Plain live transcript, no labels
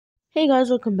Hey guys,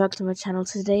 welcome back to my channel.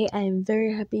 Today I am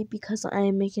very happy because I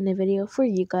am making a video for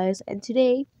you guys, and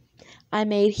today I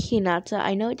made Hinata.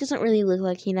 I know it doesn't really look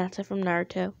like Hinata from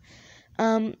Naruto,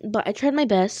 but I tried my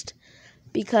best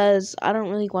because I don't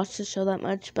really watch the show that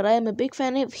much, but I am a big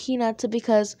fan of Hinata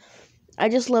because I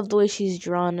just love the way she's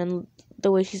drawn and the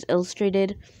way she's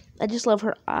illustrated. I just love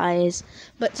her eyes,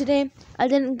 but today I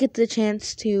didn't get the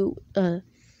chance to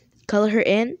color her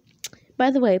in. By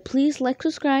the way, please like,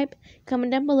 subscribe,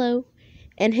 comment down below,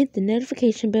 and hit the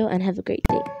notification bell, and have a great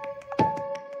day.